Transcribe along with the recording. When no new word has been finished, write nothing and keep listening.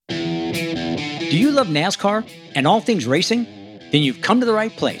Do you love NASCAR and all things racing? Then you've come to the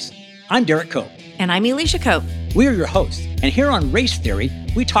right place. I'm Derek Cope. And I'm Alicia Cope. We are your hosts, and here on Race Theory,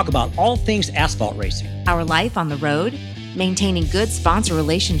 we talk about all things asphalt racing. Our life on the road, maintaining good sponsor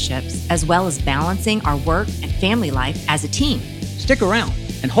relationships, as well as balancing our work and family life as a team. Stick around,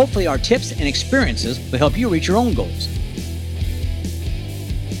 and hopefully our tips and experiences will help you reach your own goals.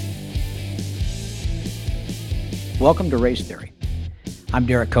 Welcome to Race Theory. I'm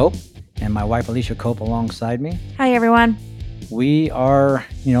Derek Cope, and my wife Alicia Cope alongside me. Hi, everyone. We are,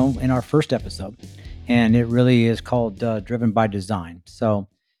 in our first episode, and it really is called Driven by Design. So,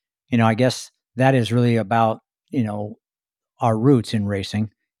 I guess that is really about, our roots in racing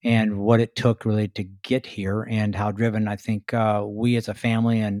and what it took really to get here and how driven I think we as a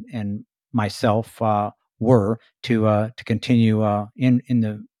family and myself were to continue in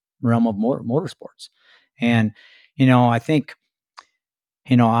the realm of motorsports. And, I think,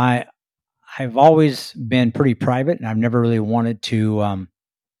 I've always been pretty private, and I've never really wanted to,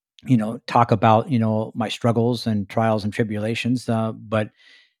 talk about, my struggles and trials and tribulations. But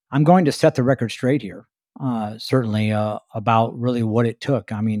I'm going to set the record straight here, certainly about really what it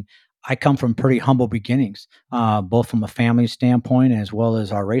took. I mean, I come from pretty humble beginnings, both from a family standpoint as well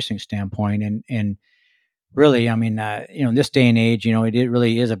as our racing standpoint. And really, I mean, in this day and age, it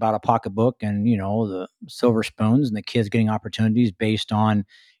really is about a pocketbook and, the silver spoons and the kids getting opportunities based on,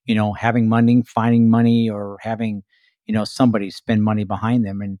 having money, finding money, or having, somebody spend money behind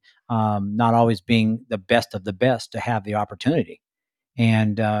them, and not always being the best of the best to have the opportunity.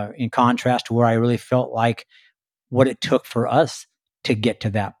 And in contrast to where I really felt like what it took for us to get to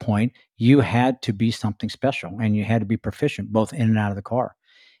that point, you had to be something special and you had to be proficient both in and out of the car.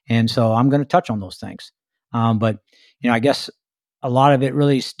 And so I'm going to touch on those things. But, I guess a lot of it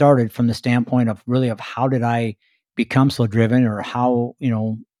really started from the standpoint of how did I become so driven, or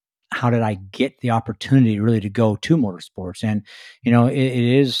how did I get the opportunity really to go to motorsports? And, it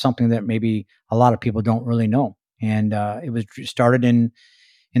is something that maybe a lot of people don't really know. And it was started in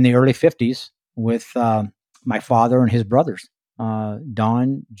the early 50s with my father and his brothers,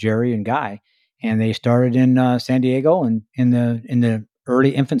 Don, Jerry, and Guy. And they started in San Diego and in the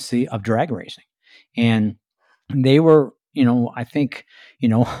early infancy of drag racing. And they were, I think,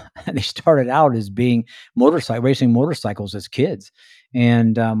 they started out as being racing motorcycles as kids.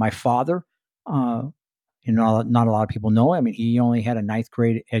 And my father, not a lot of people know. I mean, he only had a ninth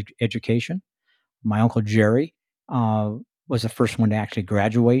grade education. My uncle Jerry was the first one to actually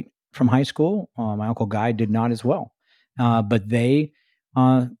graduate from high school. My uncle Guy did not as well. But they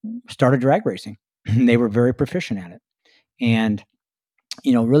started drag racing. They were very proficient at it. And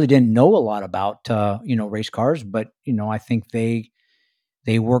really didn't know a lot about, race cars, but, I think they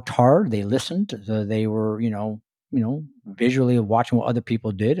worked hard. They listened. They were, visually watching what other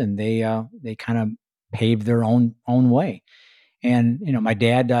people did, and they kind of paved their own way. And, my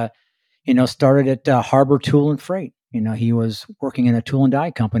dad, started at Harbor Tool and Freight. He was working in a tool and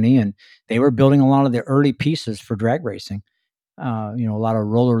die company, and they were building a lot of the early pieces for drag racing. A lot of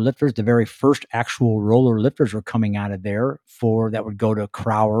roller lifters. The very first actual roller lifters were coming out of there that would go to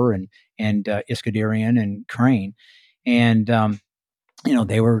Crower and Iskandarian and Crane, and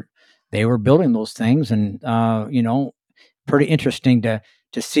they were building those things, and pretty interesting to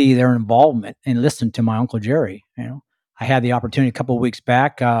see their involvement and listen to my Uncle Jerry. I had the opportunity a couple of weeks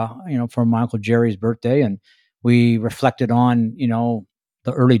back, for my Uncle Jerry's birthday, and we reflected on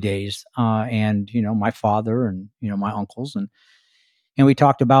the early days, and my father and my uncles, and we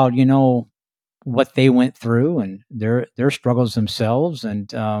talked about what they went through and their struggles themselves,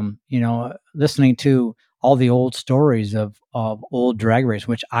 and listening to all the old stories of old drag race,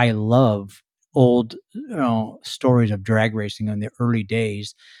 which I love. Old stories of drag racing in the early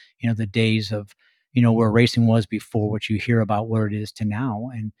days, the days of where racing was before what you hear about where it is to now.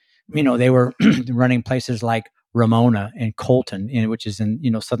 And they were running places like Ramona and Colton, which is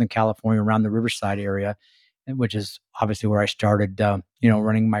in Southern California, around the Riverside area, which is obviously where I started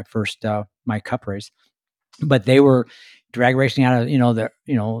running my first my cup race. But they were drag racing out of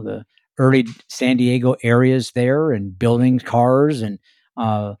the early San Diego areas there, and building cars, and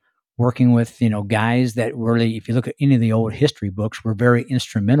working with guys that really, if you look at any of the old history books, were very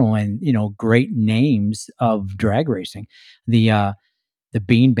instrumental and great names of drag racing. The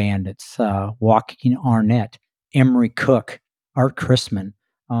Bean Bandits, Joaquin Arnett, Emery Cook, Art Chrisman.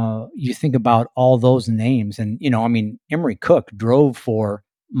 You think about all those names, and Emery Cook drove for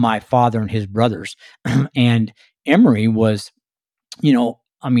my father and his brothers, and Emery was,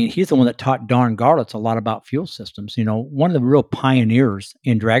 he's the one that taught Don Garlits a lot about fuel systems. One of the real pioneers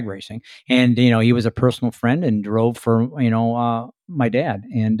in drag racing, and he was a personal friend and drove for my dad,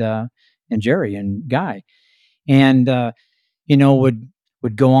 and and Jerry and Guy, and you know,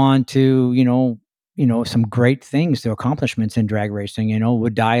 would go on to, some great things, their accomplishments in drag racing,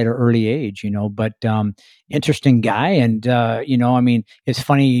 would die at an early age, but interesting guy. And, I mean, it's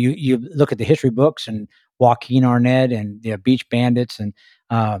funny, you look at the history books and Joaquin Arnett and the Beach Bandits and,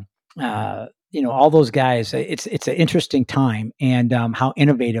 uh, all those guys. It's an interesting time, and how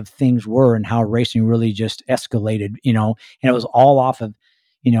innovative things were and how racing really just escalated, and it was all off of,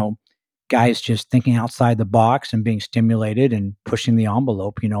 you know, guys just thinking outside the box and being stimulated and pushing the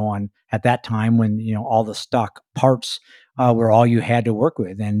envelope, on at that time when, all the stock parts were all you had to work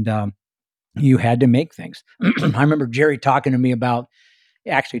with. And you had to make things. I remember Jerry talking to me about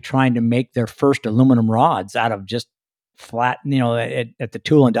actually trying to make their first aluminum rods out of just flat, at the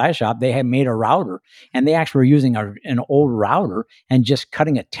tool and die shop. They had made a router, and they actually were using an old router and just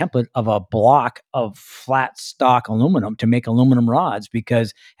cutting a template of a block of flat stock aluminum to make aluminum rods,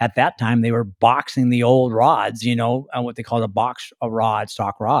 because at that time they were boxing the old rods, what they called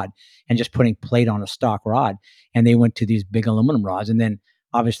stock rod, and just putting plate on a stock rod. And they went to these big aluminum rods. And then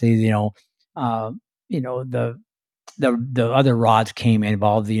obviously, uh, the other rods came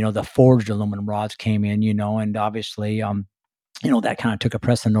involved, the forged aluminum rods came in, and obviously, that kind of took a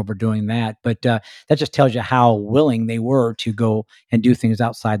precedent over doing that. But that just tells you how willing they were to go and do things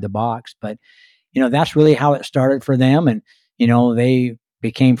outside the box. But, that's really how it started for them. And, they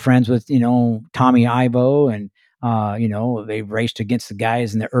became friends with, Tommy Ivo, and, they raced against the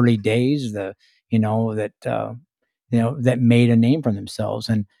guys in the early days, that made a name for themselves.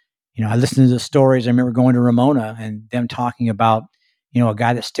 And, I listened to the stories. I remember going to Ramona and them talking about, a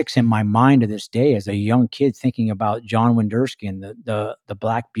guy that sticks in my mind to this day as a young kid, thinking about John Wenderski and the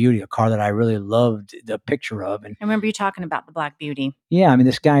Black Beauty, a car that I really loved the picture of. And I remember you talking about the Black Beauty. yeah, I mean,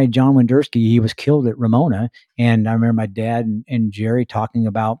 this guy, John Wenderski, he was killed at Ramona. And I remember my dad and Jerry talking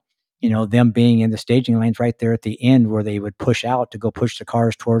about, them being in the staging lanes right there at the end where they would push out to go push the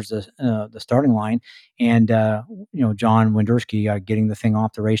cars towards the starting line. And, John Wenderski getting the thing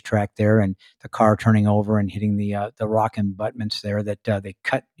off the racetrack there, and the car turning over and hitting the rock abutments there that they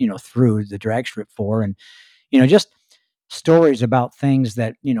cut, through the drag strip for. And, just stories about things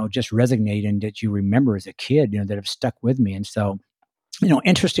that, just resonate and that you remember as a kid, that have stuck with me. And so,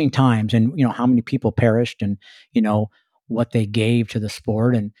 interesting times, and, how many people perished, and, what they gave to the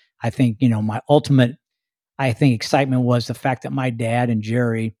sport. And I think, my ultimate, excitement was the fact that my dad and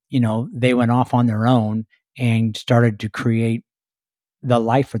Jerry, they went off on their own and started to create the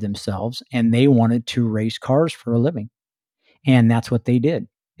life for themselves, and they wanted to race cars for a living. And that's what they did.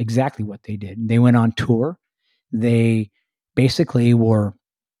 Exactly what they did. They went on tour. They basically were,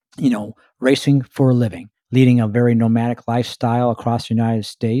 racing for a living, leading a very nomadic lifestyle across the United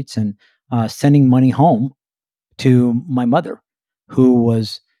States, and sending money home to my mother, who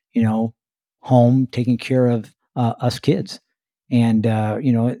was, home taking care of us kids. And,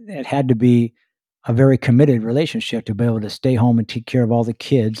 it had to be a very committed relationship to be able to stay home and take care of all the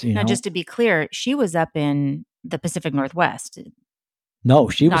kids, Now, just to be clear, she was up in the Pacific Northwest. No,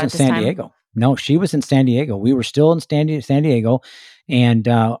 she was Not in at this San time? Diego. No, she was in San Diego. We were still in San Diego, and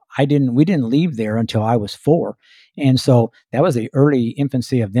we didn't leave there until I was 4. And so that was the early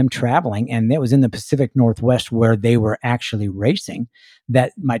infancy of them traveling, and that was in the Pacific Northwest where they were actually racing,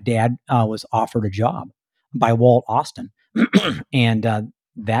 that my dad was offered a job by Walt Austin. And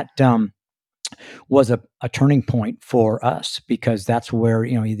that was a turning point for us, because that's where,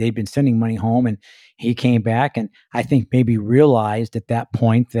 they'd been sending money home, and he came back, and I think maybe realized at that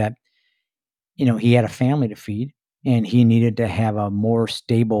point that, he had a family to feed, and he needed to have a more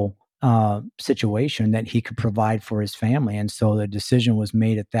stable situation that he could provide for his family. And so the decision was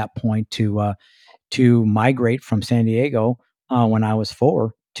made at that point to migrate from San Diego when I was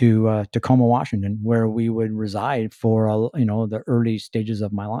 4 to Tacoma, Washington, where we would reside for the early stages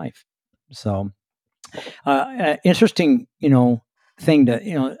of my life. So interesting, thing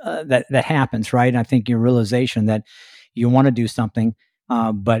to, that happens, right? And I think your realization that you want to do something,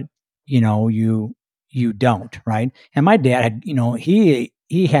 but you don't, right? And my dad had, he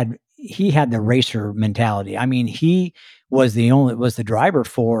had the racer mentality. I mean, he was the driver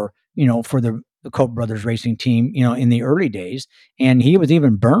for, for the Koch brothers racing team, in the early days, and he was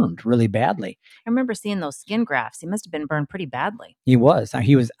even burned really badly. I remember seeing those skin grafts. He must have been burned pretty badly. He was.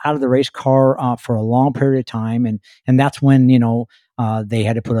 He was out of the race car for a long period of time, and that's when they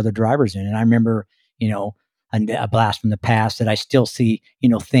had to put other drivers in. And I remember, a blast from the past that I still see,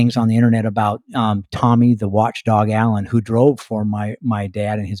 things on the internet about Tommy, the watchdog Allen, who drove for my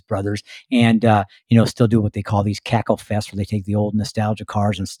dad and his brothers, and still do what they call these cackle fests, where they take the old nostalgia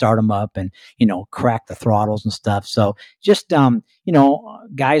cars and start them up and crack the throttles and stuff. So just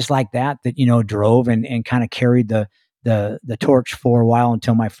guys like that drove and kind of carried the torch for a while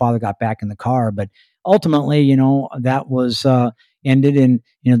until my father got back in the car. But ultimately, that was ended in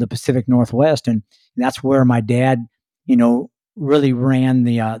the Pacific Northwest, and that's where my dad, really ran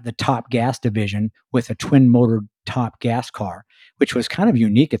the top gas division with a twin motor top gas car, which was kind of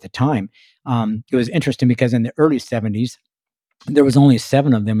unique at the time. It was interesting because in the early '70s, there was only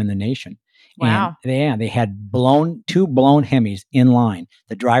 7 of them in the nation, and Wow. they had two blown Hemis in line.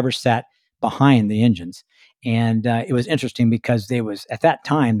 The driver sat behind the engines, and it was interesting because they was at that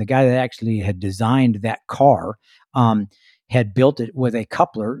time the guy that actually had designed that car. Um, had built it with a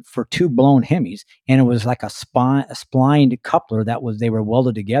coupler for 2 blown Hemis, and it was like a splined coupler that was they were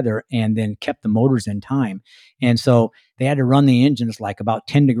welded together and then kept the motors in time. And so they had to run the engines like about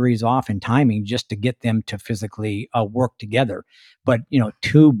 10 degrees off in timing just to get them to physically work together. But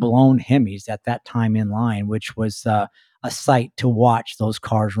 2 blown Hemis at that time in line, which was a sight to watch those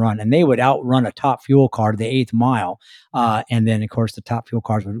cars run, and they would outrun a top fuel car to the 8th mile. And then, of course, the top fuel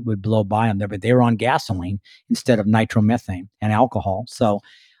cars would blow by them there, but they were on gasoline instead of nitromethane and alcohol. So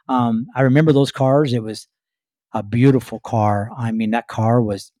I remember those cars. It was a beautiful car. I mean, that car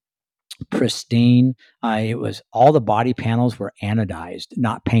was pristine. It was all the body panels were anodized,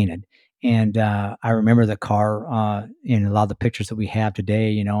 not painted. And I remember the car in a lot of the pictures that we have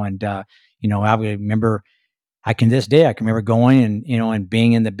today, and I remember I can remember going and and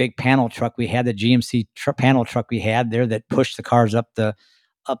being in the big panel truck. We had the GMC panel truck we had there that pushed the cars up the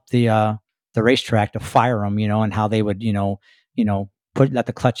racetrack to fire them, and how they would put let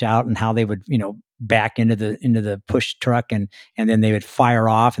the clutch out, and how they would back into the push truck, and then they would fire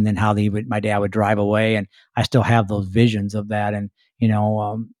off, and then how my dad would drive away. And I still have those visions of that. And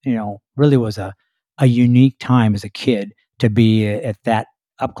really was a unique time as a kid to be at that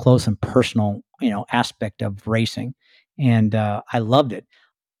up close and personal, aspect of racing. And I loved it,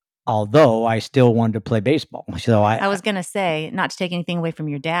 although I still wanted to play baseball. So I was going to say, not to take anything away from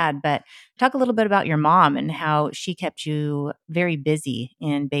your dad, but talk a little bit about your mom and how she kept you very busy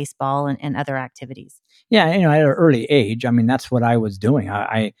in baseball and other activities. yeah, at an early age, I mean, that's what I was doing.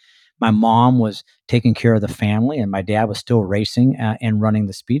 My mom was taking care of the family, and my dad was still racing and running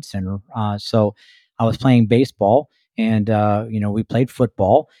the speed center. So I was playing baseball, and we played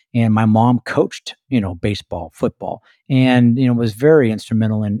football, and my mom coached, baseball, football, and was very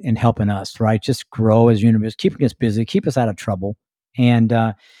instrumental in helping us, right, just grow as universe, keeping us busy, keep us out of trouble, and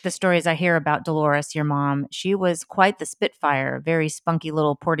The stories I hear about Dolores, your mom, she was quite the spitfire, very spunky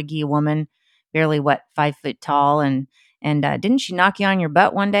little Portuguese woman, barely what 5 foot tall, and didn't she knock you on your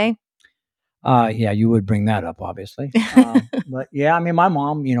butt one day? Yeah, you would bring that up, obviously. But yeah, I mean, my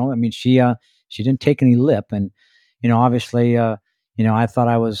mom, I mean, she didn't take any lip, and obviously, I thought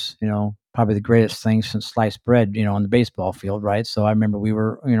I was, probably the greatest thing since sliced bread, on the baseball field, right? So I remember we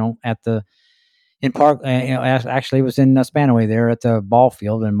were, at the in park, actually, it was in Spanaway there at the ball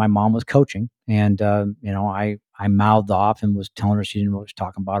field, and my mom was coaching, and I mouthed off and was telling her she didn't know what she was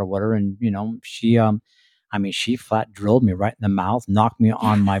talking about or whatever, and I mean, she flat drilled me right in the mouth, knocked me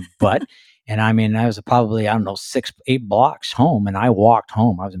on my butt. And I mean, I was probably, I don't know, 8 blocks home, and I walked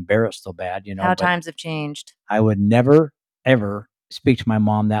home. I was embarrassed so bad, How but times have changed. I would never, ever speak to my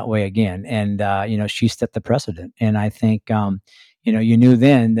mom that way again. And, she set the precedent. And I think, you knew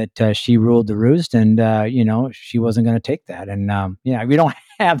then that she ruled the roost, and, she wasn't going to take that. And, yeah, we don't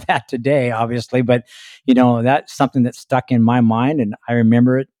have that today, obviously, but, that's something that stuck in my mind. And I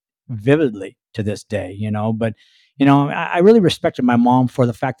remember it vividly to this day, but, I really respected my mom for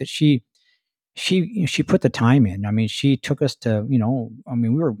the fact that she put the time in. I mean, she took us to, I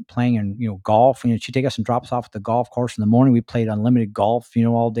mean, we were playing in, golf, she'd take us and drop us off at the golf course in the morning. We played unlimited golf,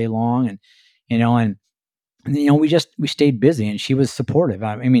 all day long. And, you know, and, we stayed busy, and she was supportive.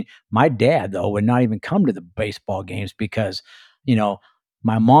 I mean, my dad though would not even come to the baseball games because, you know,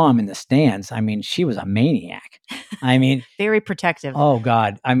 my mom in the stands, I mean, she was a maniac. I mean, Very protective. oh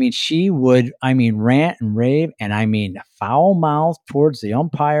god. I mean, she would, rant and rave, and I mean, foul mouth towards the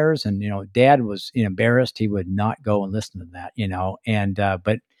umpires. And, dad was embarrassed. He would not go and listen to that, and,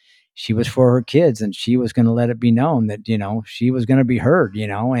 but she was for her kids, and she was going to let it be known that, she was going to be heard,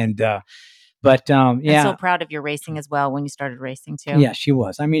 and, But And so yeah, proud of your racing as well when you started racing too. yeah, she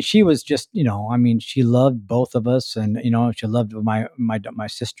was. I mean, she was just, I mean, she loved both of us, and she loved my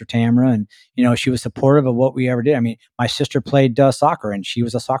sister Tamara, and she was supportive of what we ever did. I mean, my sister played soccer, and she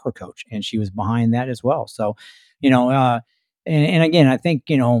was a soccer coach, and she was behind that as well. So, you know, uh, and again, I think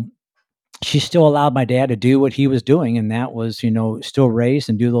she still allowed my dad to do what he was doing, and that was still race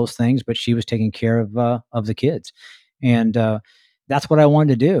and do those things, but she was taking care of the kids, and that's what I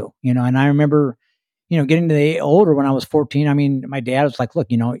wanted to do. And I remember getting to the older when I was 14, I mean, my dad was like, "Look,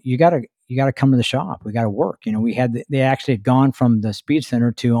 you gotta come to the shop. We gotta work." They actually had gone from the speed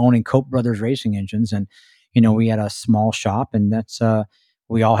center to owning Koch brothers racing engines. And, we had a small shop, and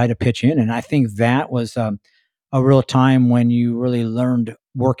we all had to pitch in. And I think that was, a real time when you really learned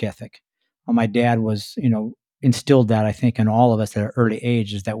work ethic. My dad was, instilled that, I think, in all of us at an early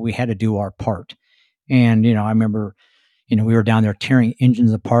age, is that we had to do our part. And, I remember we were down there tearing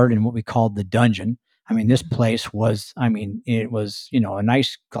engines apart in what we called the dungeon. I mean, this place was, I mean, it was, a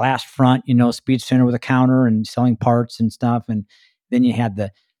nice glass front, speed center with a counter and selling parts and stuff. And then you had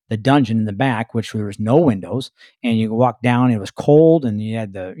the dungeon in the back, which there was no windows, and you could walk down. It was cold, and you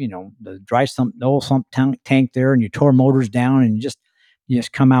had the dry sump, the old sump tank there, and you tore motors down, and you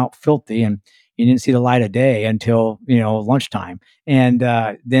just come out filthy, and you didn't see the light of day until lunchtime. And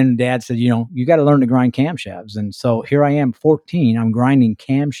then Dad said, you got to learn to grind camshafts. And so here I am, 14. I'm grinding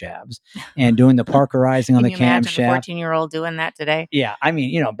camshafts and doing the Parkerizing on Can the you imagine a camshaft. 14-year-old doing that today? Yeah, I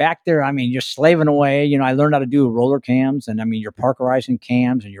mean, back there, I mean, you're slaving away. I learned how to do roller cams, and I mean, you're Parkerizing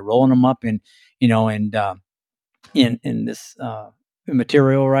cams, and you're rolling them up in this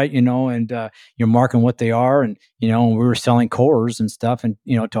material, right? And you're marking what they are, and we were selling cores and stuff, and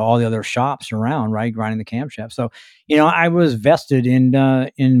to all the other shops around, right, grinding the camshaft. So I was vested in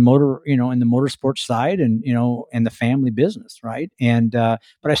motor, in the motorsports side, and the family business, right? And but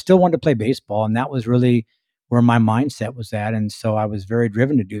I still wanted to play baseball, and that was really where my mindset was at. And so I was very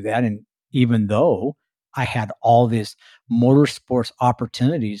driven to do that. And even though I had all these motorsports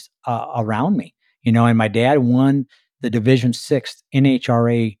opportunities around me, and my dad won the Division Six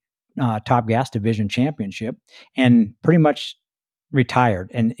NHRA Top Gas Division Championship, and pretty much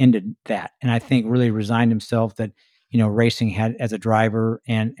retired and ended that. And I think really resigned himself that racing had, as a driver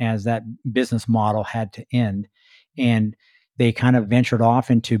and as that business model, had to end. And they kind of ventured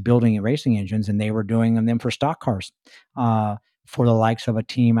off into building racing engines, and they were doing them for stock cars, uh, for the likes of a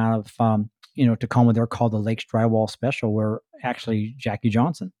team out of Tacoma. They're called the Lakes Drywall Special, where actually Jackie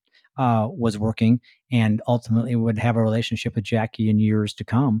Johnson was working, and ultimately would have a relationship with Jackie in years to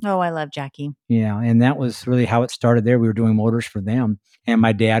come. Oh, I love Jackie. Yeah, and that was really how it started there. We were doing motors for them, and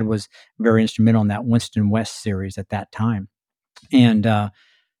my dad was very instrumental in that Winston West series at that time. And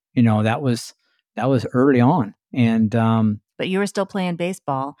that was early on. And But you were still playing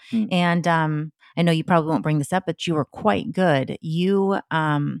baseball. mm, And I know you probably won't bring this up, but you were quite good. You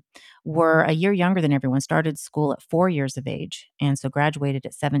were a year younger than everyone, started school at 4 years of age, and so graduated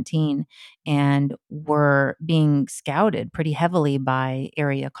at 17, and were being scouted pretty heavily by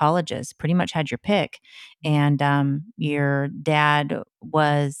area colleges, pretty much had your pick. And your dad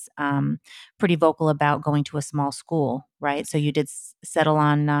was pretty vocal about going to a small school, right? So you did settle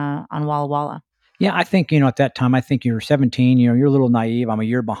on Walla Walla. yeah, I think at that time, I think you're 17. You're a little naive. I'm a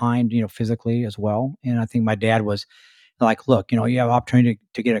year behind, physically as well. And I think my dad was like, look, you have opportunity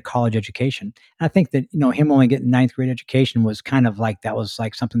to get a college education. And I think that him only getting ninth grade education was kind of like, that was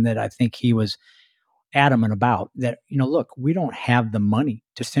like something that I think he was adamant about, that look, we don't have the money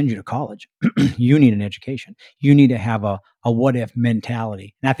to send you to college. You need an education. You need to have a what if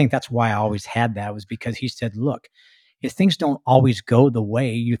mentality. And I think that's why I always had that, was because he said, look, if things don't always go the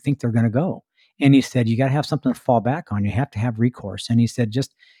way you think they're going to go, and he said, you got to have something to fall back on. You have to have recourse. And he said,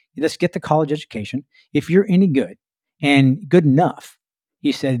 just let's get the college education. If you're any good and good enough,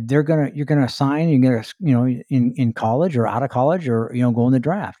 he said, you're gonna sign, you're gonna, in college or out of college, or go in the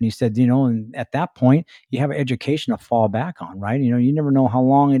draft. And he said, and at that point, you have an education to fall back on, right? You never know how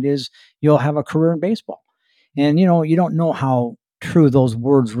long it is you'll have a career in baseball. And you don't know how true those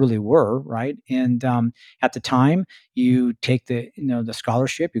words really were, right? And at the time, you take the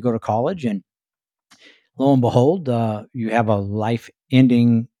scholarship, you go to college, and lo and behold, you have a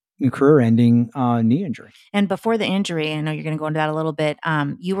life-ending, career-ending knee injury. And before the injury, I know you're going to go into that a little bit.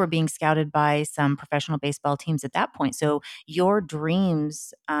 You were being scouted by some professional baseball teams at that point. So your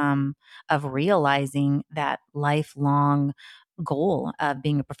dreams of realizing that lifelong goal of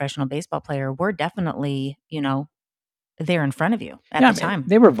being a professional baseball player were definitely, there in front of you at Yeah, I the mean, time.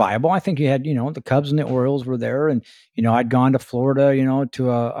 they were viable. I think you had, the Cubs and the Orioles were there, and I'd gone to Florida, to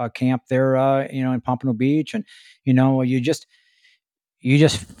a camp there, in Pompano Beach, and you just you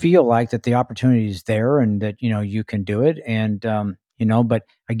just feel like that the opportunity is there and that, you can do it. And, but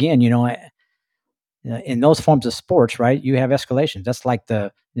again, in those forms of sports, right, you have escalations. That's like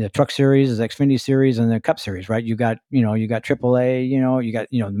the Truck Series, the Xfinity Series, and the Cup Series, right? You got AAA, you got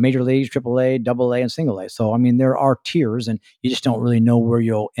the major leagues, AAA, Double A, and Single A. So I mean, there are tiers, and you just don't really know where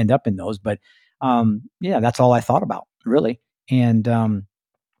you'll end up in those. But yeah, that's all I thought about really. And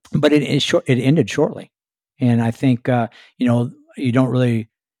but it is short. It ended shortly, and I think you don't really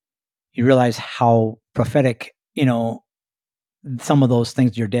you realize how prophetic some of those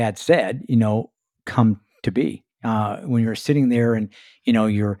things your dad said, come to be. When you're sitting there and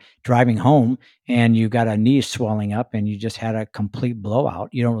you're driving home and you got a knee swelling up and you just had a complete blowout.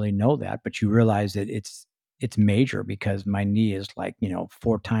 You don't really know that, but you realize that it's major because my knee is like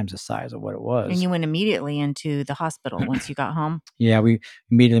 4 times the size of what it And was. you went immediately into the hospital once you got home? Yeah, we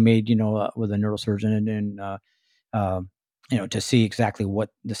immediately made with a neurosurgeon and uh, to see exactly what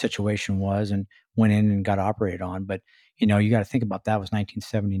the situation was and went in and got operated on. But, you got to think about that was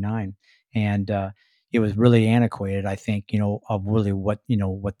 1979. And it was really antiquated, I think, of really what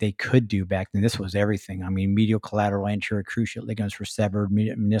they could do back then. This was everything. I mean, medial collateral anterior cruciate ligaments were severed,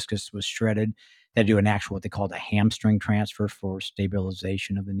 medial meniscus was shredded. They had to do an actual, what they called a hamstring transfer for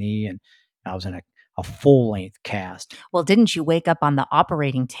stabilization of the knee. And I was in a full length cast. Well, didn't you wake up on the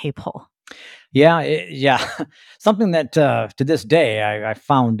operating table? Yeah, yeah. Something that, to this day I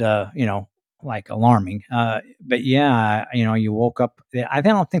found, like alarming. But yeah, you woke up. I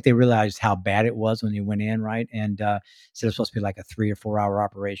don't think they realized how bad it was when you went in, right? And so it was supposed to be like a 3 or 4 hour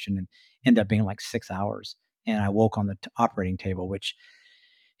operation, and ended up being like 6 hours. And I woke on the operating table, which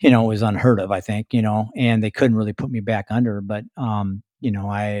was unheard of, I think, and they couldn't really put me back under. But, I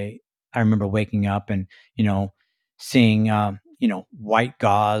remember waking up and, seeing, white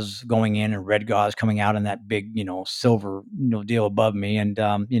gauze going in and red gauze coming out in that big, silver, deal above me. And,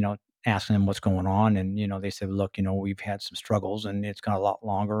 asking them what's going on. And, they said, look, we've had some struggles and it's gone a lot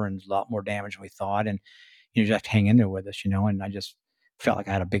longer and a lot more damage than we thought. And, you just have to hang in there with us, and I just felt like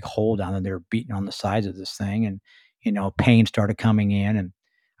I had a big hole down there. They were beating on the sides of this thing. And, pain started coming in. And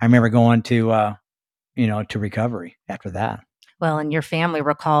I remember going to recovery after that. Well, and your family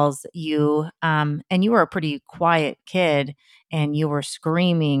recalls you, and you were a pretty quiet kid, and you were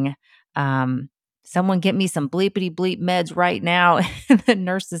screaming, um, "Someone get me some bleepity bleep meds right now!" And the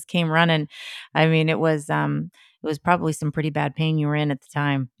nurses came running. I mean, it was probably some pretty bad pain you were in at the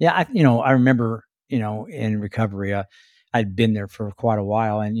time. Yeah, I remember, in recovery, I'd been there for quite a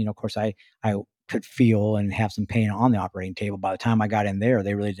while, and of course, I could feel and have some pain on the operating table. By the time I got in there,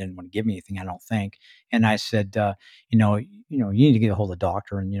 they really didn't want to give me anything, I don't think. And I said, you need to get a hold of the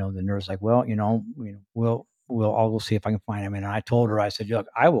doctor. And the nurse like, well, I'll go see if I can find him. And I told her, I said, look,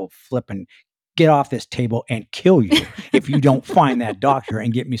 I will flip and get off this table and kill you if you don't find that doctor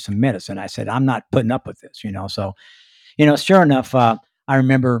and get me some medicine. I said, I'm not putting up with this. So sure enough, I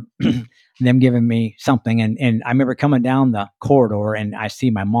remember them giving me something, and I remember coming down the corridor, and I see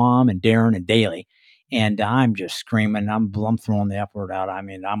my mom and Darren and Daly, and I'm just screaming. I'm throwing the F word out. I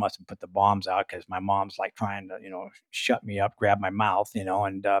mean, I must have put the bombs out because my mom's like trying to shut me up, grab my mouth,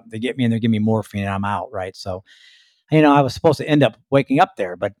 and they get me and they give me morphine, and I'm out, right? So I was supposed to end up waking up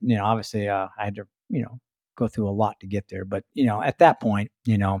there, but obviously I had to go through a lot to get there. But at that point,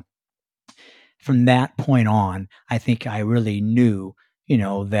 from that point on, I think I really knew,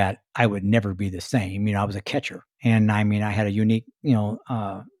 that I would never be the same. I was a catcher, and I mean, I had a unique,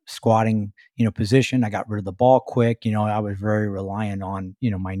 squatting, position. I got rid of the ball quick. I was very reliant on,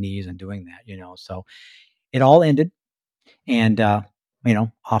 my knees and doing that. So it all ended, and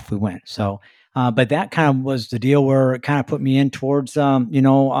off we went. So. But that kind of was the deal where it kind of put me in towards,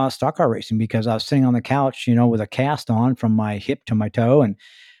 stock car racing because I was sitting on the couch, with a cast on from my hip to my toe, and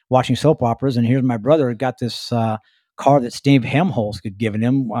watching soap operas, and here's my brother got this car that Steve Hemholtz had given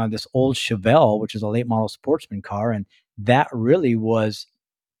him, this old Chevelle, which is a late model sportsman car, and that really was,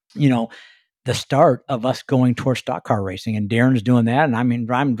 you know, the start of us going towards stock car racing. And Darren's doing that, and I mean,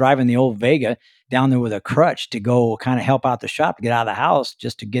 I'm driving the old Vega down there with a crutch to go kind of help out the shop to get out of the house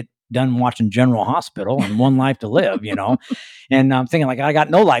just to get done watching General Hospital and One Life to Live. And I'm thinking like I got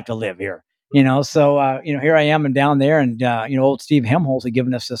no life to live here. So here I am and down there, and old Steve Hemholtz had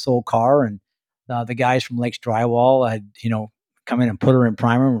given us this old car, and the guys from Lakes Drywall had come in and put her in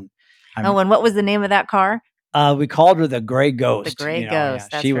primer. And Oh, and what was the name of that car? we called her the Gray The Ghost. Gray Yeah,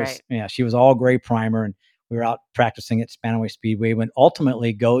 Ghost, that's right. she was all gray primer, and we were out practicing at Spanaway Speedway. Would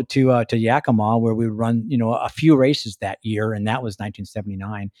ultimately go to Yakima, where we would run a few races that year, and that was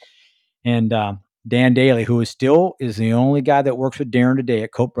 1979. And Dan Daly, who is the only guy that works with Darren today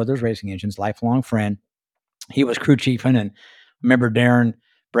at Cope Brothers Racing Engines, lifelong friend. He was crew chiefing, and remember Darren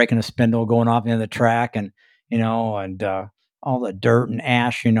breaking a spindle, going off into the track, and all the dirt and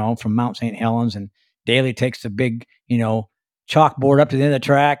ash, from Mount St. Helens, and Daly takes the big, chalkboard up to the end of the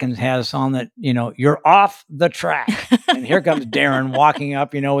track and has on that, you're off the track. And here comes Darren walking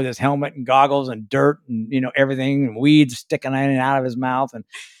up, with his helmet and goggles and dirt and, everything, and weeds sticking in and out of his mouth. And,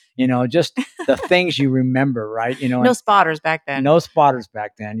 just the things you remember, right? No spotters back then. No spotters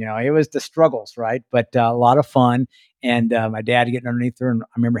back then. It was the struggles, right? But a lot of fun. And my dad getting underneath her, and I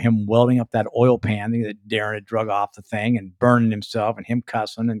remember him welding up that oil pan that Darren had drug off the thing and burning himself, and him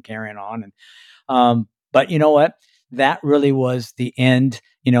cussing and carrying on. And but you know what? That really was the end,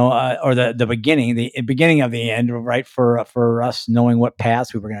 or the beginning of the end, right? For us knowing what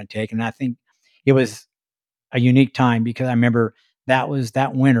paths we were going to take. And I think it was a unique time, because I remember that was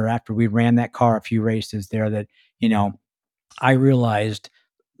that winter after we ran that car a few races there that, I realized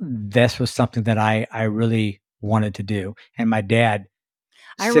this was something that I really wanted to do. And my dad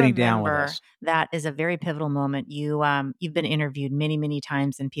I sitting down with remember us. that is a very pivotal moment. You've been interviewed many, many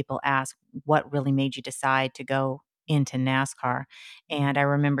times, and people ask what really made you decide to go into NASCAR. And I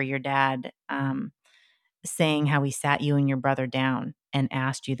remember your dad saying how he sat you and your brother down and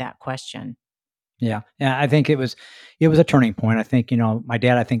asked you that question. Yeah. Yeah, I think it was a turning point. I think, my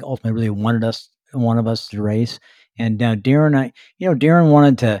dad, I think, ultimately really wanted one of us to race. And Darren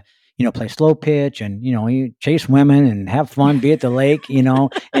wanted to, play slow pitch, and, he chase women and have fun, be at the lake, and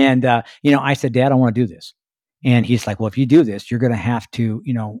I said, "Dad, I want to do this." And he's like, "Well, if you do this, you're going to have to,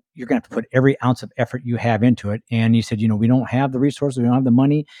 put every ounce of effort you have into it." And he said, "We don't have the resources, we don't have the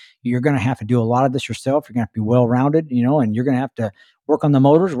money. You're going to have to do a lot of this yourself. You're going to have to be well rounded, and you're going to have to work on the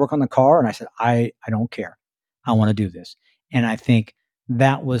motors, work on the car." And I said, I don't care. I want to do this. And I think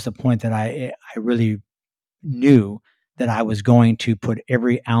that was the point that I really knew that I was going to put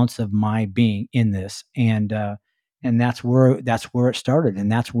every ounce of my being in this. And that's where it started.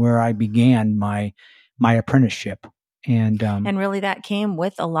 And that's where I began my apprenticeship. And And really, that came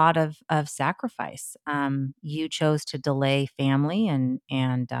with a lot of sacrifice. You chose to delay family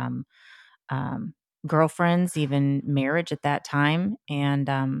and um, girlfriends, even marriage at that time.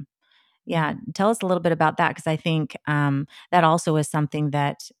 And yeah, tell us a little bit about that, because I think that also is something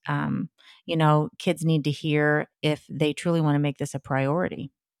that kids need to hear if they truly want to make this a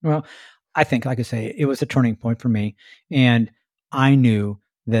priority. Well, I think, like I say, it was a turning point for me, and I knew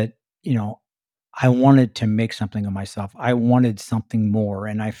that, you know, I wanted to make something of myself. I wanted something more,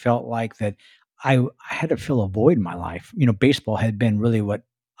 and I felt like that I had to fill a void in my life. Baseball had been really what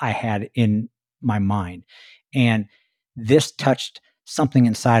I had in my mind, and this touched something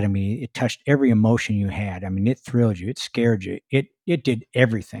inside of me. It touched every emotion you had. I mean, it thrilled you, it scared you, it did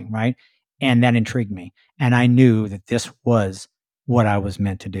everything, right? And that intrigued me, and I knew that this was what I was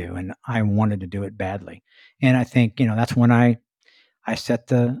meant to do, and I wanted to do it badly. And I think, that's when I set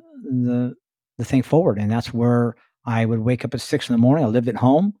the the thing forward, and that's where I would wake up at 6 in the morning. I lived at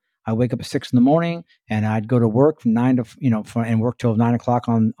home. I wake up at 6 in the morning, and I'd go to work from 9 to and work till 9 o'clock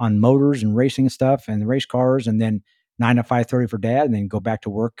on motors and racing and stuff and the race cars, and then 9 to 5:30 for dad, and then go back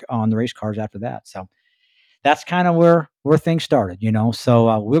to work on the race cars after that. So that's kind of where things started.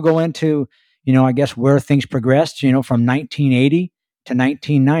 So we'll go into, I guess, where things progressed, from 1980 to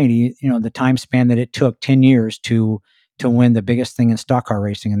 1990, the time span that it took 10 years to win the biggest thing in stock car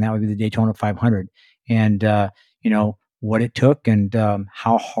racing, and that would be the Daytona 500. And what it took, and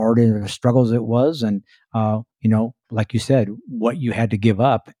how hard the struggles it was, and like you said, what you had to give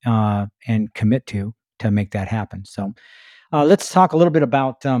up and commit to make that happen. So let's talk a little bit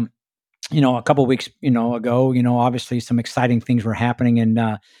about a couple of weeks, ago, obviously some exciting things were happening in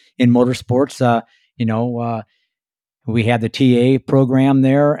motorsports. We had the TA program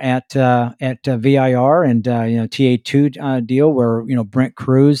there at VIR, and TA2 deal where Brent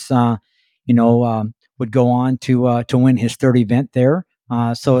Cruz would go on to win his third event there.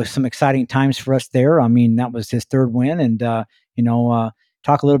 So some exciting times for us there. I mean, that was his third win, and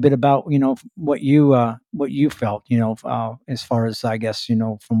talk a little bit about what you felt, as far as, I guess,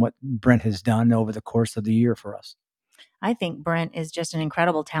 from what Brent has done over the course of the year for us. I think Brent is just an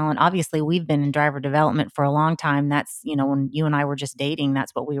incredible talent. Obviously, we've been in driver development for a long time. That's, when you and I were just dating,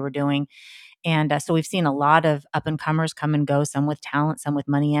 that's what we were doing. And so we've seen a lot of up and comers come and go, some with talent, some with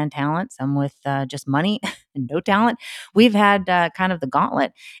money and talent, some with just money and no talent. We've had kind of the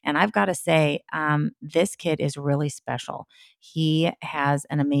gauntlet. And I've got to say, this kid is really special. He has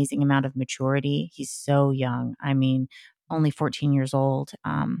an amazing amount of maturity. He's so young. I mean, only 14 years old,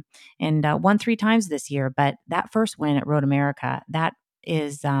 and won 3 times this year. But that first win at Road America, that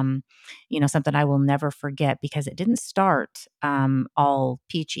is, something I will never forget because it didn't start all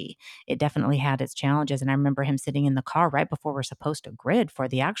peachy. It definitely had its challenges. And I remember him sitting in the car right before we're supposed to grid for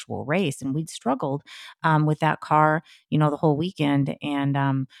the actual race. And we'd struggled with that car, the whole weekend.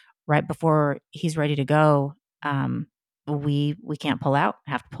 And right before he's ready to go, we can't pull out,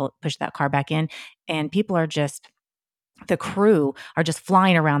 have to push that car back in. And people are just, the crew are just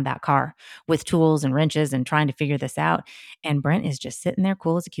flying around that car with tools and wrenches and trying to figure this out. And Brent is just sitting there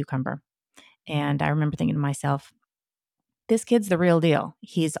cool as a cucumber. And I remember thinking to myself, this kid's the real deal.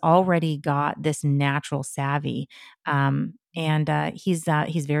 He's already got this natural savvy, and he's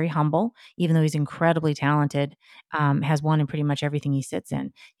very humble, even though he's incredibly talented. Has won in pretty much everything he sits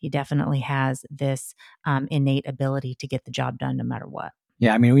in. He definitely has this innate ability to get the job done, no matter what.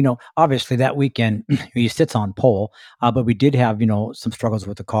 Yeah, I mean, we know obviously that weekend he sits on pole, but we did have some struggles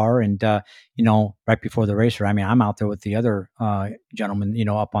with the car, and right before the racer, I mean, I'm out there with the other gentleman,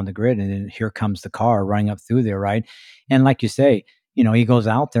 up on the grid, and then here comes the car running up through there, right? And like you say, he goes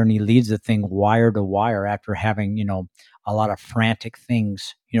out there and he leads the thing wire to wire after having a lot of frantic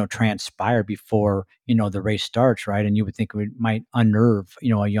things transpire before the race starts, right? And you would think it might unnerve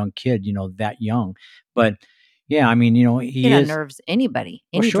a young kid, that young, but yeah, I mean, It he is. unnerves anybody.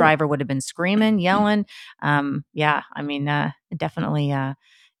 Well, Any sure. driver would have been screaming, yelling. Yeah, I mean, definitely,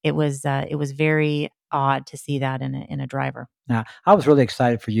 it was very odd to see that in a driver. Yeah, I was really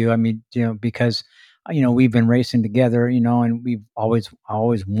excited for you. I mean, because we've been racing together, and I always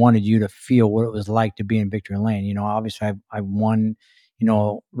wanted you to feel what it was like to be in victory lane. Obviously, I won,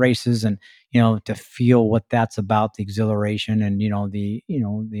 races, and to feel what that's about, the exhilaration, and the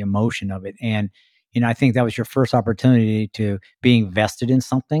emotion of it. And I think that was your first opportunity to be invested in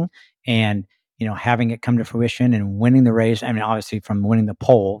something, and having it come to fruition and winning the race. I mean, obviously from winning the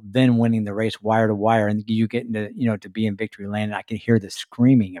pole, then winning the race wire to wire, and you get into, to be in victory lane. And I can hear the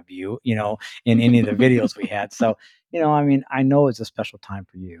screaming of you, in any of the videos we had. So, I mean, I know it's a special time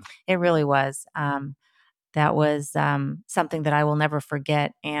for you. It really was. That was, something that I will never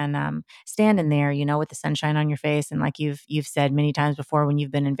forget, and, standing there, with the sunshine on your face, and like you've said many times before when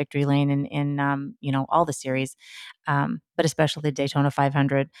you've been in victory lane in, all the series, but especially the Daytona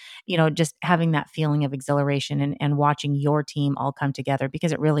 500, just having that feeling of exhilaration and watching your team all come together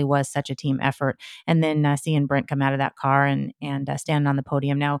because it really was such a team effort, and then, seeing Brent come out of that car and standing on the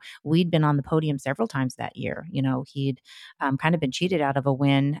podium. Now, we'd been on the podium several times that year. He'd, kind of been cheated out of a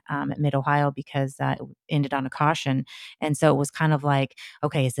win, at Mid-Ohio because, it ended on a caution. And so it was kind of like,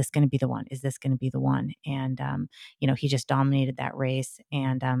 okay, is this going to be the one? Is this going to be the one? And, he just dominated that race.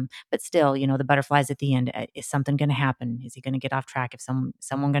 And, but still, the butterflies at the end, is something going to happen? Is he going to get off track? If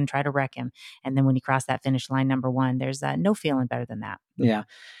someone going to try to wreck him? And then when he crossed that finish line, number one, there's no feeling better than that. Yeah,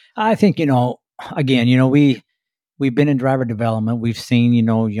 I think again, we've been in driver development. We've seen,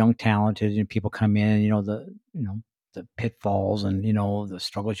 young talented people come in, the pitfalls and, the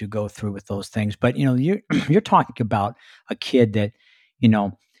struggles you go through with those things. But, you're talking about a kid that, you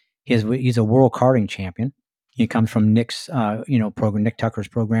know, he's a world karting champion. He comes from Nick's, program, Nick Tucker's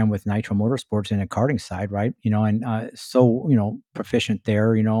program with Nitro Motorsports in a karting side, right? And so, proficient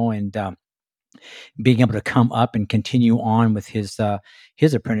there, and being able to come up and continue on with his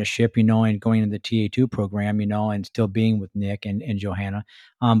apprenticeship, and going into the TA2 program, and still being with Nick and Johanna.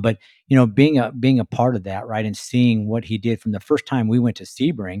 But being a part of that, right, and seeing what he did from the first time we went to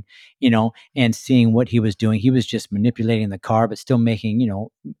Sebring, and seeing what he was doing. He was just manipulating the car, but still making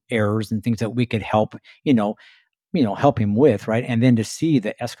errors and things that we could help, help him with, right? And then to see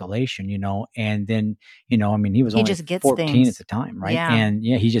the escalation, and then, I mean, he was He only just gets 14 at things. the time, right? Yeah. And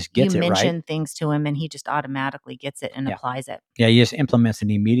yeah, he just You gets it right. mention things to him and he just automatically gets it and Yeah. applies it. Yeah, he just implements it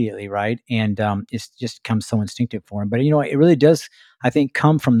immediately, right? And it's just comes so instinctive for him. But it really does, I think,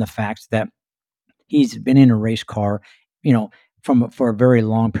 come from the fact that he's been in a race car, you know, for a very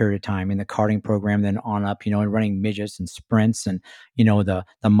long period of time in the karting program, then on up, and running midgets and sprints and the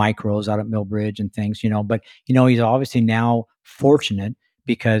micros out at Millbridge and things, But he's obviously now fortunate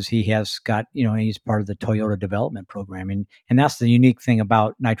because he has got, he's part of the Toyota development program, and that's the unique thing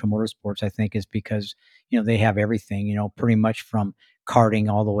about Nitro Motorsports, I think, is because they have everything, pretty much from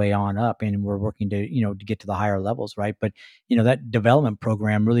karting all the way on up, and we're working to get to the higher levels, right? But that development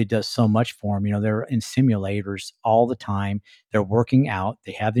program really does so much for them. They're in simulators all the time. They're working out.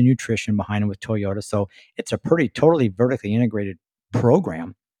 They have the nutrition behind them with Toyota. So it's a pretty totally vertically integrated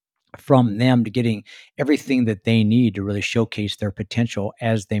program from them to getting everything that they need to really showcase their potential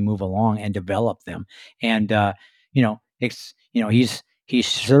as they move along and develop them. And, it's, he's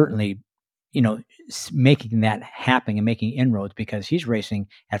certainly you know, making that happen and making inroads, because he's racing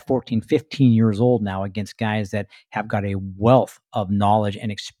at 14, 15 years old now against guys that have got a wealth of knowledge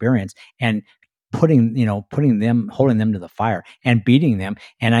and experience, and putting them, holding them to the fire and beating them.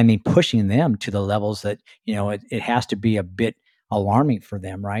 And I mean, pushing them to the levels that, it has to be a bit alarming for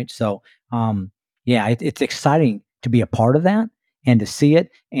them. Right. So, yeah, it's exciting to be a part of that, and to see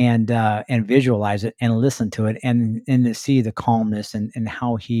it, and visualize it and listen to it, and to see the calmness, and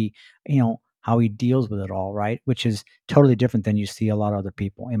how he deals with it all, right? Which is totally different than you see a lot of other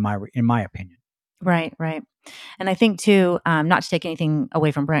people, in my opinion. Right, right. And I think too, not to take anything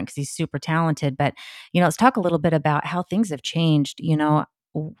away from Brent because he's super talented, but let's talk a little bit about how things have changed.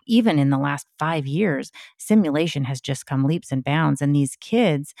 Even in the last 5 years, simulation has just come leaps and bounds, and these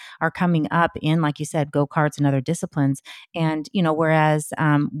kids are coming up in, like you said, go karts and other disciplines. And whereas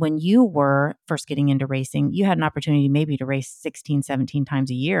when you were first getting into racing, you had an opportunity maybe to race 16, 17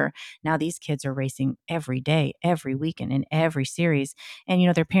 times a year. Now these kids are racing every day, every weekend, in every series,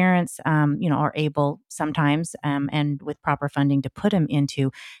 and their parents are able sometimes, and with proper funding, to put them into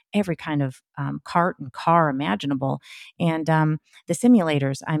every kind of cart and car imaginable. And the simulators,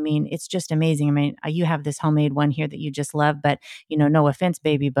 I mean, it's just amazing. I mean, you have this homemade one here that you just love, but no offense,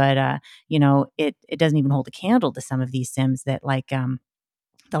 baby, but it doesn't even hold a candle to some of these sims that, like,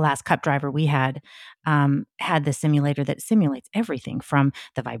 the last cup driver we had the simulator that simulates everything from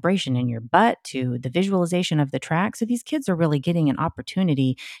the vibration in your butt to the visualization of the track. So these kids are really getting an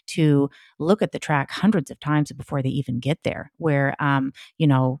opportunity to look at the track hundreds of times before they even get there. Where,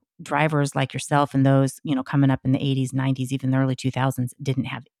 drivers like yourself and those, coming up in the 80s, 90s, even the early 2000s didn't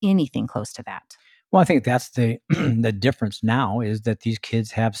have anything close to that. Well, I think that's the the difference now, is that these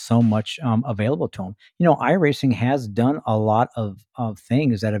kids have so much available to them. iRacing has done a lot of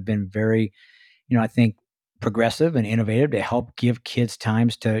things that have been very, I think, progressive and innovative, to help give kids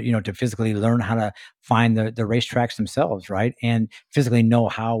times to, to physically learn how to find the racetracks themselves, right? And physically know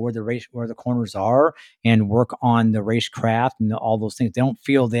where the corners are, and work on the racecraft and all those things. They don't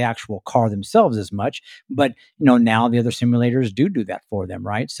feel the actual car themselves as much, but now the other simulators do that for them,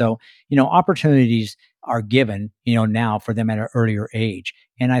 right? So, opportunities are given, now for them at an earlier age.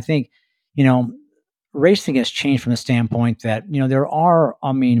 And I think, you know, racing has changed from the standpoint that, there are,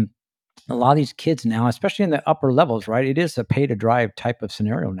 I mean, a lot of these kids now, especially in the upper levels, right? It is a pay to drive type of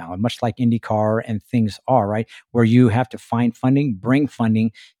scenario now, much like IndyCar and things are, right? Where you have to find funding, bring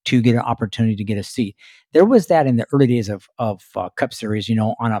funding to get an opportunity to get a seat. There was that in the early days of Cup Series,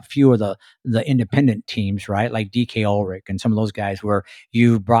 on a few of the independent teams, right? Like DK Ulrich and some of those guys, where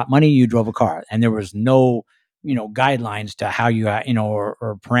you brought money, you drove a car, and there was no guidelines to how you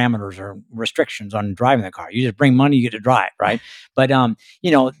or parameters or restrictions on driving the car. You just bring money, you get to drive, right? But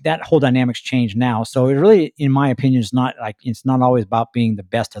that whole dynamics changed now. So it really, in my opinion, is not like, it's not always about being the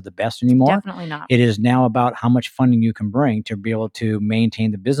best of the best anymore. Definitely not. It is now about how much funding you can bring to be able to maintain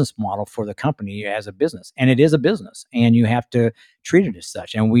the business model for the company as a business. And it is a business, and you have to treat it as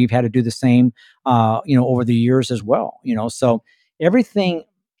such. And we've had to do the same, over the years as well. So everything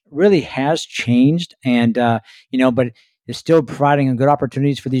really has changed, and but it's still providing good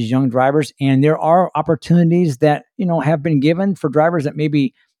opportunities for these young drivers. And there are opportunities that have been given for drivers that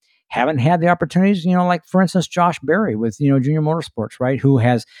maybe haven't had the opportunities. Like, for instance, Josh Berry with Junior Motorsports, right, who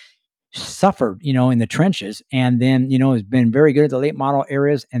has suffered, in the trenches, and then has been very good at the late model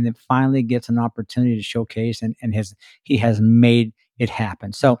areas, and then finally gets an opportunity to showcase, and he has made it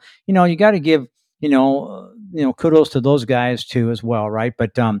happen. So you got to give kudos to those guys too as well, right?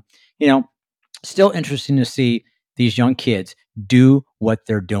 But you know still interesting to see these young kids do what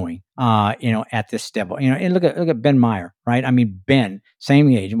they're doing, at this level. And look at Ben Meyer, right? I mean, Ben, same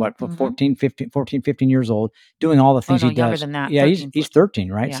age, what, Hmm. 15 years old, doing all the Oh things no, he younger does. than that, Yeah, he's 13, he's 14.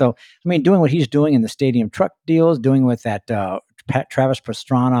 13, right? Yeah. So, I mean, doing what he's doing in the stadium truck deals, doing with that Travis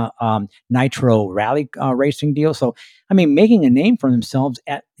Pastrana Nitro Rally racing deal. So, I mean, making a name for themselves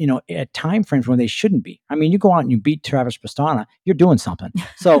at time frames when they shouldn't be. I mean, you go out and you beat Travis Pastrana, you're doing something.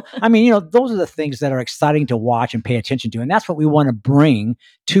 So, I mean, those are the things that are exciting to watch and pay attention to. And that's what we want to bring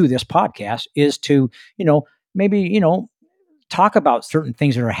to this podcast, is to, maybe, talk about certain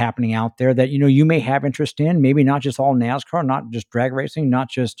things that are happening out there that, you may have interest in, maybe not just all NASCAR, not just drag racing, not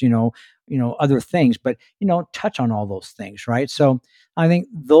just, other things, but, touch on all those things. Right. So I think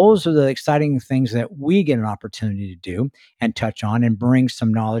those are the exciting things that we get an opportunity to do and touch on and bring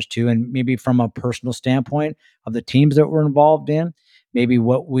some knowledge to, and maybe from a personal standpoint of the teams that we're involved in, maybe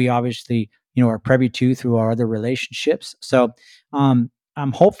what we obviously, are privy to through our other relationships. So I'm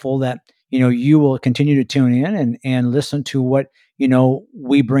hopeful that, you will continue to tune in and listen to what,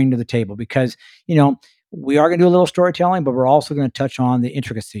 we bring to the table, because, you know, we are going to do a little storytelling, but we're also going to touch on the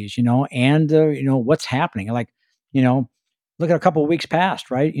intricacies, and what's happening. Like, you know, look at a couple of weeks past,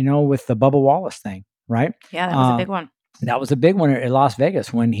 right? With the Bubba Wallace thing, right? Yeah, that was a Uh, big one. that was a big one at Las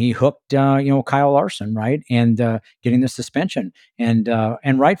Vegas when he hooked, Kyle Larson, right, and getting the suspension, and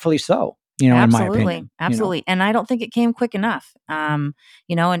rightfully so, in my Absolutely, opinion. absolutely, and I don't think it came quick enough. And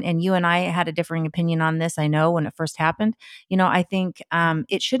you and I had a differing opinion on this. I know when it first happened. I think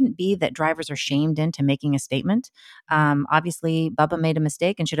it shouldn't be that drivers are shamed into making a statement. Obviously, Bubba made a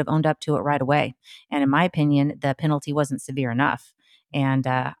mistake and should have owned up to it right away. And in my opinion, the penalty wasn't severe enough. And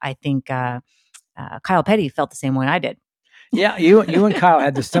I think Kyle Petty felt the same way I did. Yeah, you and Kyle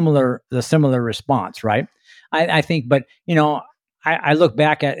had the similar response, right? I think, but I look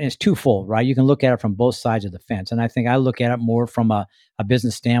back at, and it's twofold, right? You can look at it from both sides of the fence, and I think I look at it more from a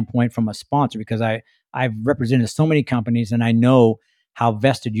business standpoint, from a sponsor, because I've represented so many companies, and I know how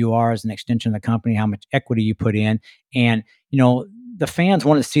vested you are as an extension of the company, how much equity you put in, and the fans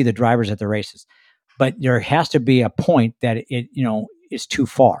want to see the drivers at the races, but there has to be a point that it is too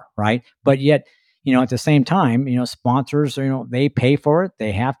far, right? But yet, at the same time, sponsors, they pay for it.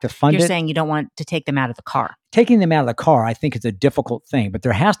 They have to fund You're it. saying you don't want to take them out of the car. Taking them out of the car, I think, is a difficult thing, but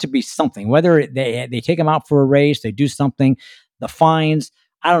there has to be something, whether they take them out for a race, they do something, the fines,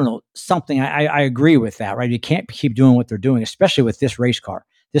 I don't know, something. I agree with that, right? You can't keep doing what they're doing, especially with this race car,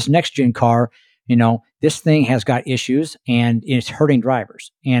 this next gen car. This thing has got issues and it's hurting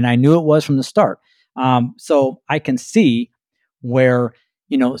drivers. And I knew it was from the start. So I can see where,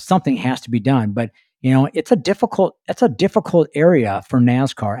 something has to be done. But it's a difficult area for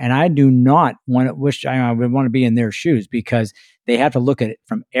NASCAR, and I do not wish I would want to be in their shoes, because they have to look at it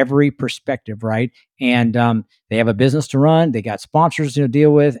from every perspective, right? And they have a business to run, they got sponsors to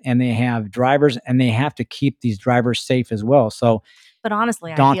deal with, and they have drivers, and they have to keep these drivers safe as well. So But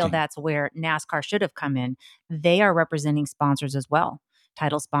honestly, I feel daunting. that's where NASCAR should have come in. They are representing sponsors as well,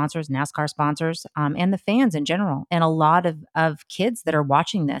 title sponsors, NASCAR sponsors, and the fans in general, and a lot of kids that are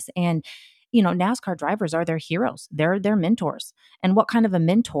watching this. And NASCAR drivers are their heroes. They're their mentors. And what kind of a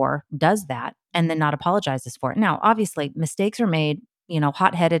mentor does that and then not apologizes for it? Now, obviously, mistakes are made.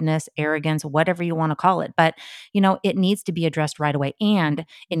 Hot headedness, arrogance, whatever you want to call it. But, it needs to be addressed right away, and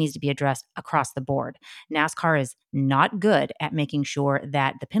it needs to be addressed across the board. NASCAR is not good at making sure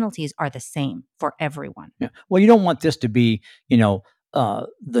that the penalties are the same for everyone. Yeah. Well, you don't want this to be,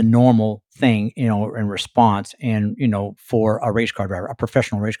 the normal thing, in response, and for a race car driver, a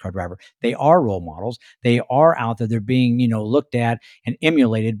professional race car driver. They are role models. They are out there. They're being, looked at and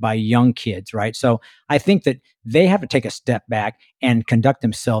emulated by young kids, right? So I think that they have to take a step back and conduct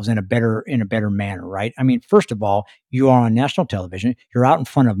themselves in a better manner, right? I mean, first of all, you are on national television. You're out in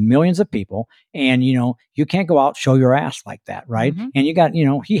front of millions of people, and you can't go out show your ass like that, right? Hmm. And you got,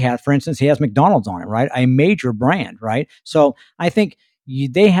 for instance, he has McDonald's on it, right? A major brand, right? So I think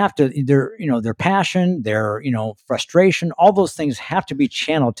they have to, their passion, their frustration, all those things have to be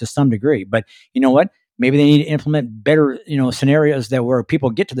channeled to some degree. But you know what? Maybe they need to implement better, scenarios that where people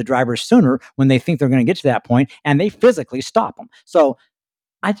get to the drivers sooner when they think they're going to get to that point, and they physically stop them. So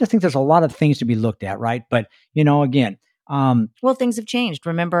I just think there's a lot of things to be looked at, right? But again, Well, things have changed.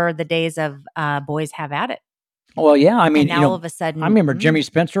 Remember the days of boys have at it. well, yeah, I And mean, now all of a I sudden, remember Jimmy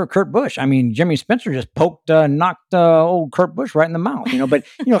Spencer or Kurt Busch. I mean, Jimmy Spencer just knocked old Kurt Busch right in the mouth, but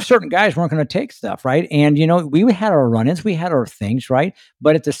certain guys weren't going to take stuff, right? And we had our run-ins, we had our things, right?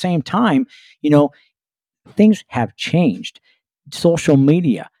 But at the same time, you know, things have changed. Social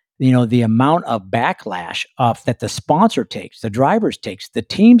media, the amount of backlash that the sponsor takes, the drivers takes, the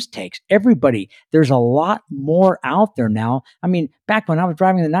teams takes, everybody. There's a lot more out there now. I mean, back when I was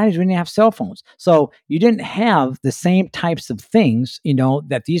driving in the 90s, we didn't have cell phones. So you didn't have the same types of things,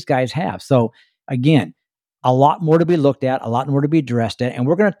 that these guys have. So again, a lot more to be looked at, a lot more to be addressed at. And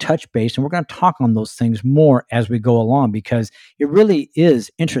we're going to touch base and we're going to talk on those things more as we go along, because it really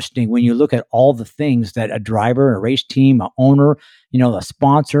is interesting when you look at all the things that a driver, a race team, a owner, a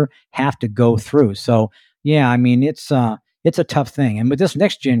sponsor have to go through. So yeah, I mean, it's a tough thing. And with this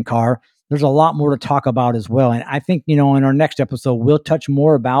next gen car, there's a lot more to talk about as well. And I think, in our next episode, we'll touch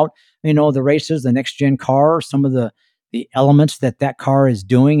more about, the races, the next gen car, some of the elements that car is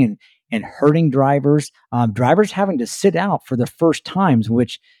doing, and hurting drivers, drivers having to sit out for the first times,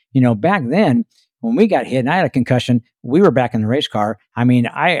 which, back then when we got hit and I had a concussion, we were back in the race car. I mean,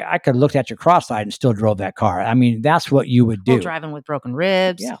 I could have looked at you cross-eyed and still drove that car. I mean, that's what you would well, do. driving with broken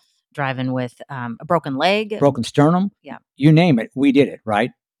ribs, Yeah. driving with a broken leg. Broken sternum, Yeah. you name it, we did it,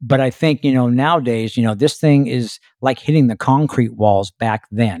 right? But I think, nowadays, this thing is like hitting the concrete walls back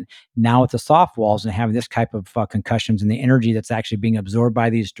then. Now with the soft walls and having this type of concussions, and the energy that's actually being absorbed by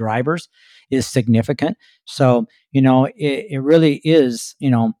these drivers is significant. So, it really is,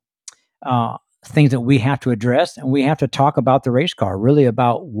 uh, things that we have to address, and we have to talk about the race car, really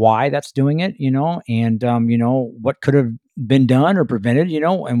about why that's doing it, and what could have been done or prevented,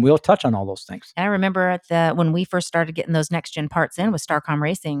 and we'll touch on all those things. And I remember when we first started getting those next gen parts in with Starcom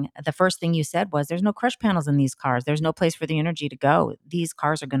Racing, the first thing you said was, "There's no crush panels in these cars. There's no place for the energy to go. These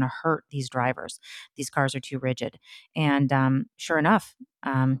cars are going to hurt these drivers. These cars are too rigid." And sure enough,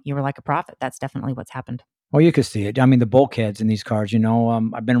 you were like a prophet. That's definitely what's happened. Well, you could see it. I mean, the bulkheads in these cars,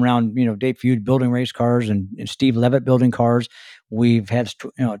 I've been around, Dave Feud building race cars, and Steve Levitt building cars. We've had,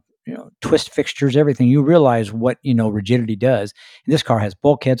 twist fixtures, everything. You realize what, rigidity does. And this car has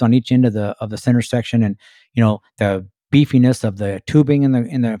bulkheads on each end of the center section, and, the beefiness of the tubing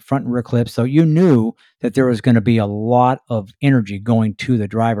in the front and rear clips. So you knew that there was going to be a lot of energy going to the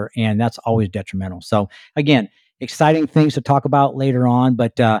driver, and that's always detrimental. So again, exciting things to talk about later on,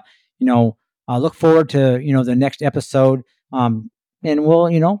 but, you know, look forward to the next episode, and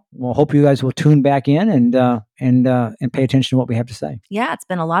we'll hope you guys will tune back in and pay attention to what we have to say. Yeah, it's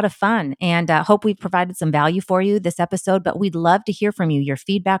been a lot of fun, and hope we've provided some value for you this episode. But we'd love to hear from you, your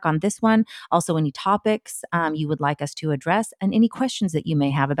feedback on this one, also any topics you would like us to address, and any questions that you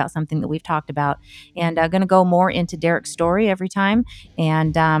may have about something that we've talked about. And going to go more into Derek's story every time,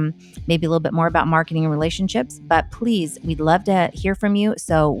 and maybe a little bit more about marketing and relationships. But please, we'd love to hear from you.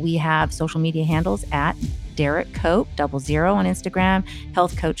 So we have social media handles at Derek Cope 00 on Instagram,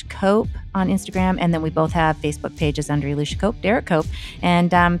 Health Coach Cope on Instagram, and then we both have Facebook pages under Elisha Cope, Derek Cope.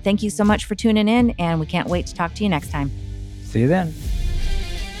 And thank you so much for tuning in, and we can't wait to talk to you next time. See you then.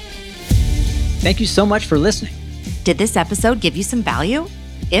 Thank you so much for listening. Did this episode give you some value?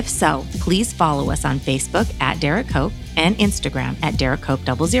 If so, please follow us on Facebook at Derek Cope and Instagram at Derek Cope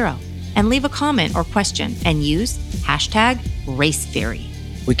 00, and leave a comment or question and use #RaceTheory.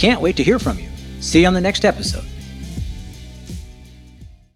 We can't wait to hear from you. See you on the next episode.